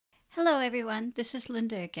Hello everyone, this is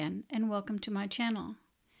Linda again, and welcome to my channel.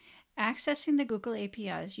 Accessing the Google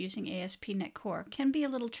APIs using ASP.NET Core can be a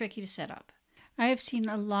little tricky to set up. I have seen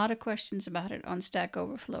a lot of questions about it on Stack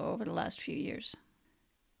Overflow over the last few years.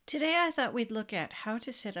 Today I thought we'd look at how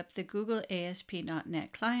to set up the Google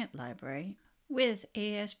ASP.NET Client Library with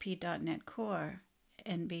ASP.NET Core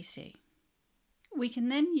NBC. We can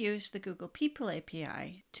then use the Google People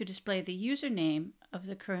API to display the username of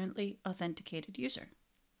the currently authenticated user.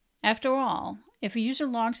 After all, if a user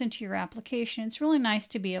logs into your application, it's really nice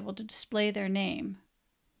to be able to display their name.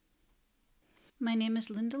 My name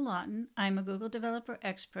is Linda Lawton. I'm a Google Developer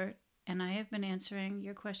Expert, and I have been answering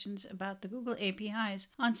your questions about the Google APIs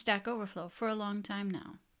on Stack Overflow for a long time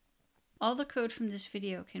now. All the code from this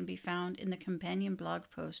video can be found in the companion blog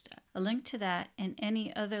post. A link to that and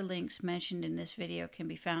any other links mentioned in this video can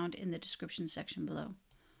be found in the description section below.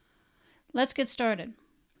 Let's get started.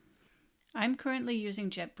 I'm currently using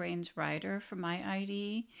JetBrains Rider for my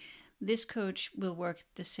IDE. This code will work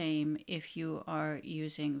the same if you are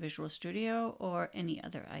using Visual Studio or any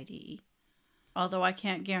other IDE, although I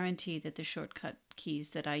can't guarantee that the shortcut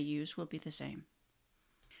keys that I use will be the same.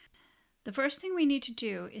 The first thing we need to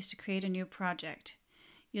do is to create a new project.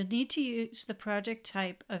 You'll need to use the project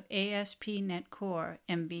type of ASP.NET Core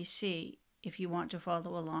MVC if you want to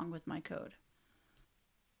follow along with my code.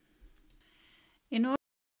 In order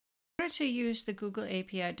to use the Google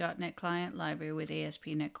API.NET Client Library with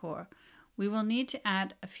ASP.NET Core, we will need to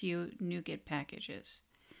add a few NuGet packages.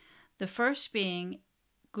 The first being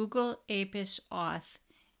Google APIS Auth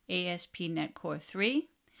ASP.NET Core 3,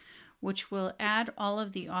 which will add all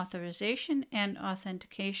of the authorization and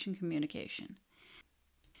authentication communication.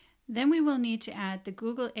 Then we will need to add the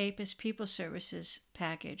Google APIS People Services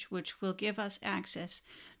package, which will give us access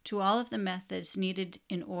to all of the methods needed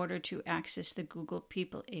in order to access the Google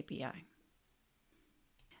People API.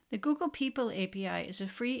 The Google People API is a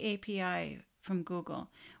free API from Google,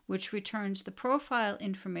 which returns the profile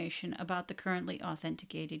information about the currently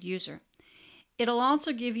authenticated user. It'll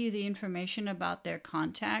also give you the information about their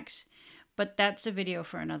contacts, but that's a video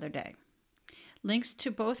for another day. Links to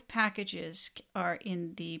both packages are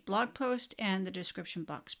in the blog post and the description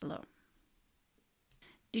box below.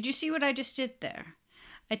 Did you see what I just did there?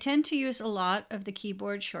 I tend to use a lot of the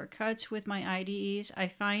keyboard shortcuts with my IDEs. I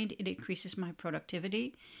find it increases my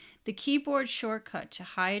productivity. The keyboard shortcut to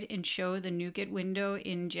hide and show the NuGet window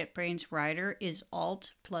in JetBrains Rider is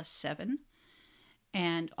Alt+7,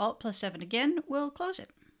 and Alt+7 again will close it.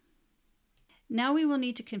 Now we will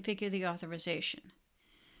need to configure the authorization.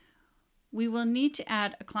 We will need to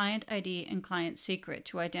add a client ID and client secret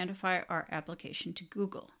to identify our application to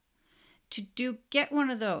Google. To get one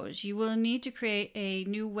of those, you will need to create a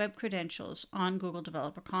new web credentials on Google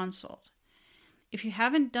Developer Console. If you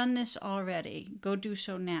haven't done this already, go do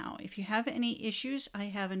so now. If you have any issues, I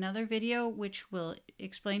have another video which will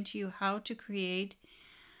explain to you how to create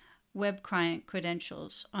web client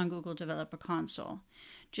credentials on Google Developer Console.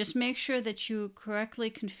 Just make sure that you correctly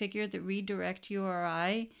configure the redirect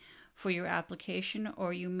URI for your application,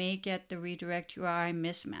 or you may get the redirect URI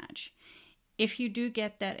mismatch. If you do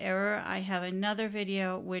get that error, I have another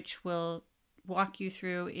video which will walk you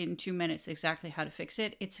through in 2 minutes exactly how to fix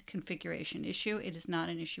it. It's a configuration issue. It is not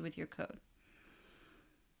an issue with your code.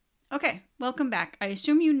 Okay, welcome back. I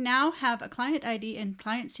assume you now have a client ID and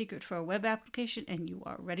client secret for a web application and you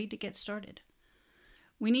are ready to get started.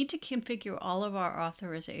 We need to configure all of our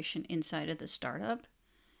authorization inside of the startup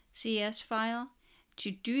CS file. To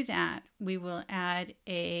do that, we will add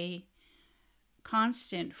a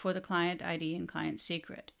constant for the client ID and client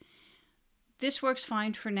secret. This works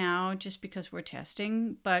fine for now just because we're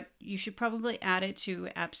testing, but you should probably add it to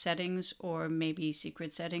app settings or maybe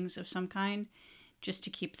secret settings of some kind just to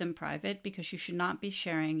keep them private, because you should not be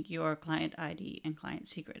sharing your client ID and client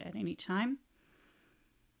secret at any time.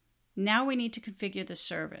 Now we need to configure the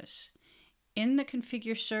service. In the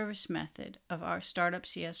configure service method of our startup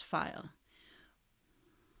CS file,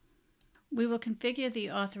 we will configure the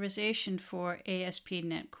authorization for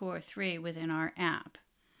ASP.NET Core 3 within our app.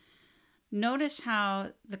 Notice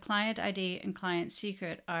how the client ID and client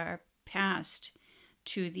secret are passed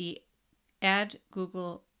to the Add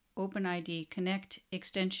Google OpenID Connect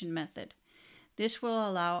extension method. This will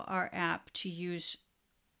allow our app to use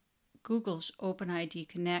Google's OpenID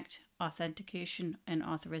Connect authentication and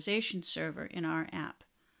authorization server in our app.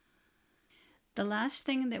 The last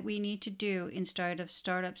thing that we need to do inside of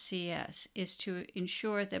Startup CS is to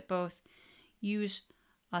ensure that both use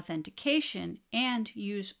authentication and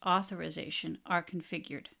use authorization are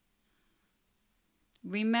configured.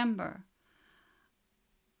 Remember,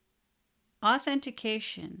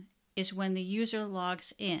 authentication is when the user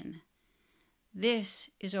logs in. This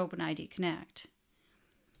is OpenID Connect.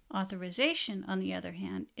 Authorization, on the other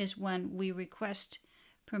hand, is when we request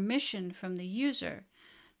permission from the user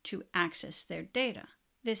to access their data.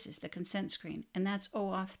 This is the consent screen, and that's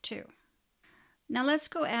OAuth 2. Now let's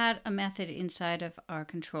go add a method inside of our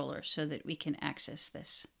controller so that we can access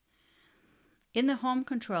this. In the home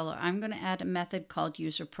controller, I'm going to add a method called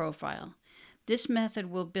user profile. This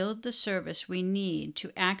method will build the service we need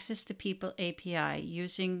to access the People API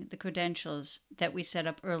using the credentials that we set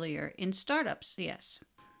up earlier in Startups. Yes.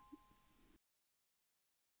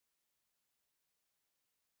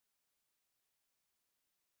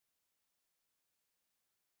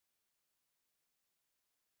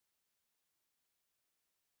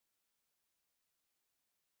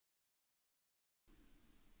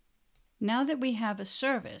 Now that we have a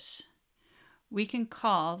service, we can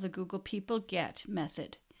call the Google People Get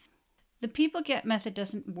method. The People Get method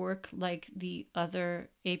doesn't work like the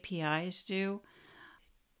other APIs do.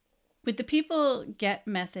 With the People Get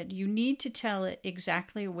method, you need to tell it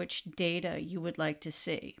exactly which data you would like to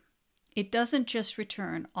see. It doesn't just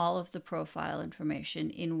return all of the profile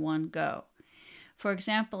information in one go. For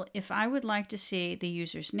example, if I would like to see the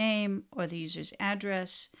user's name or the user's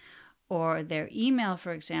address or their email,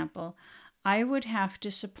 for example, I would have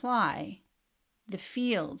to supply the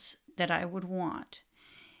fields that I would want.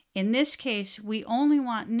 In this case, we only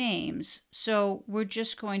want names, so we're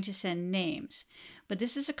just going to send names. But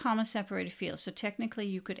this is a comma-separated field, so technically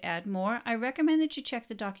you could add more. I recommend that you check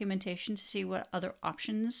the documentation to see what other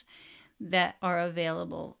options that are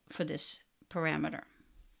available for this parameter.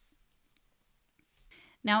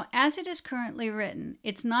 Now, as it is currently written,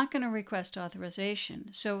 it's not going to request authorization,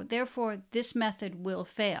 so therefore this method will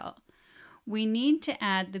fail. We need to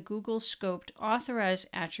add the Google Scoped Authorize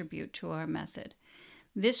attribute to our method.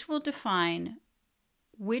 This will define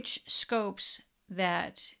which scopes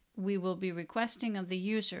that we will be requesting of the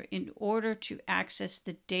user in order to access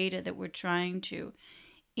the data that we're trying to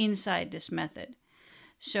inside this method.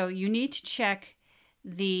 So you need to check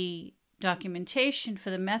the documentation for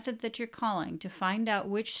the method that you're calling to find out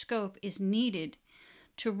which scope is needed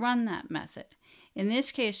to run that method. In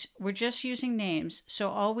this case, we're just using names, so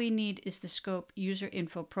all we need is the scope user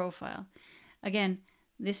info profile. Again,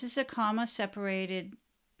 this is a comma-separated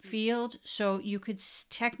field, so you could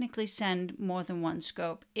technically send more than one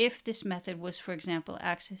scope. If this method was, for example,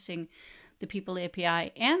 accessing the People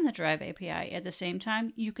API and the Drive API at the same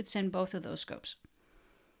time, you could send both of those scopes.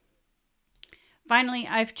 Finally,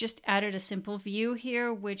 I've just added a simple view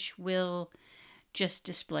here, which will just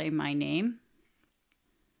display my name.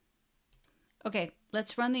 Okay,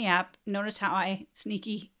 let's run the app. Notice how I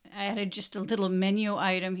added just a little menu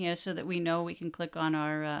item here so that we know we can click on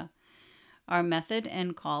our method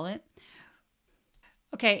and call it.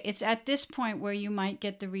 Okay, it's at this point where you might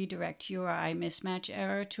get the redirect URI mismatch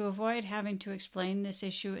error. To avoid having to explain this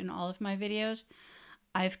issue in all of my videos,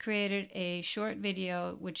 I've created a short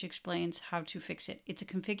video which explains how to fix it. It's a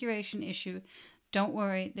configuration issue. Don't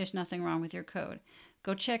worry, there's nothing wrong with your code.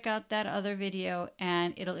 Go check out that other video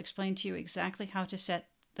and it'll explain to you exactly how to set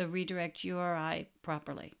the redirect URI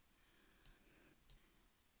properly.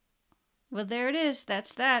 Well, there it is.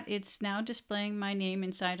 That's that. It's now displaying my name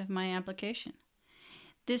inside of my application.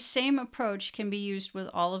 This same approach can be used with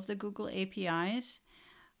all of the Google APIs.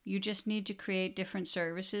 You just need to create different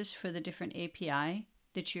services for the different API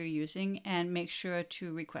that you're using and make sure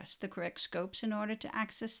to request the correct scopes in order to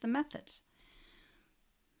access the methods.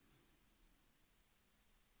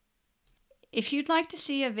 If you'd like to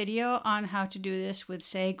see a video on how to do this with,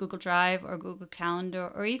 say, Google Drive or Google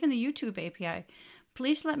Calendar or even the YouTube API,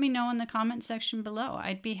 please let me know in the comment section below.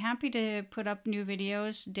 I'd be happy to put up new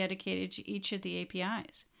videos dedicated to each of the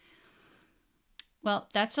APIs. Well,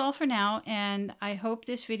 that's all for now, and I hope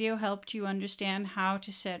this video helped you understand how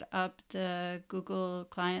to set up the Google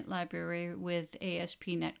Client Library with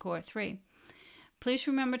ASP.NET Core 3. Please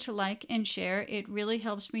remember to like and share. It really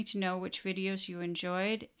helps me to know which videos you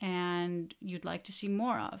enjoyed and you'd like to see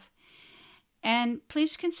more of. And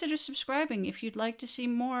please consider subscribing if you'd like to see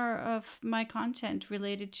more of my content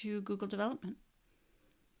related to Google development.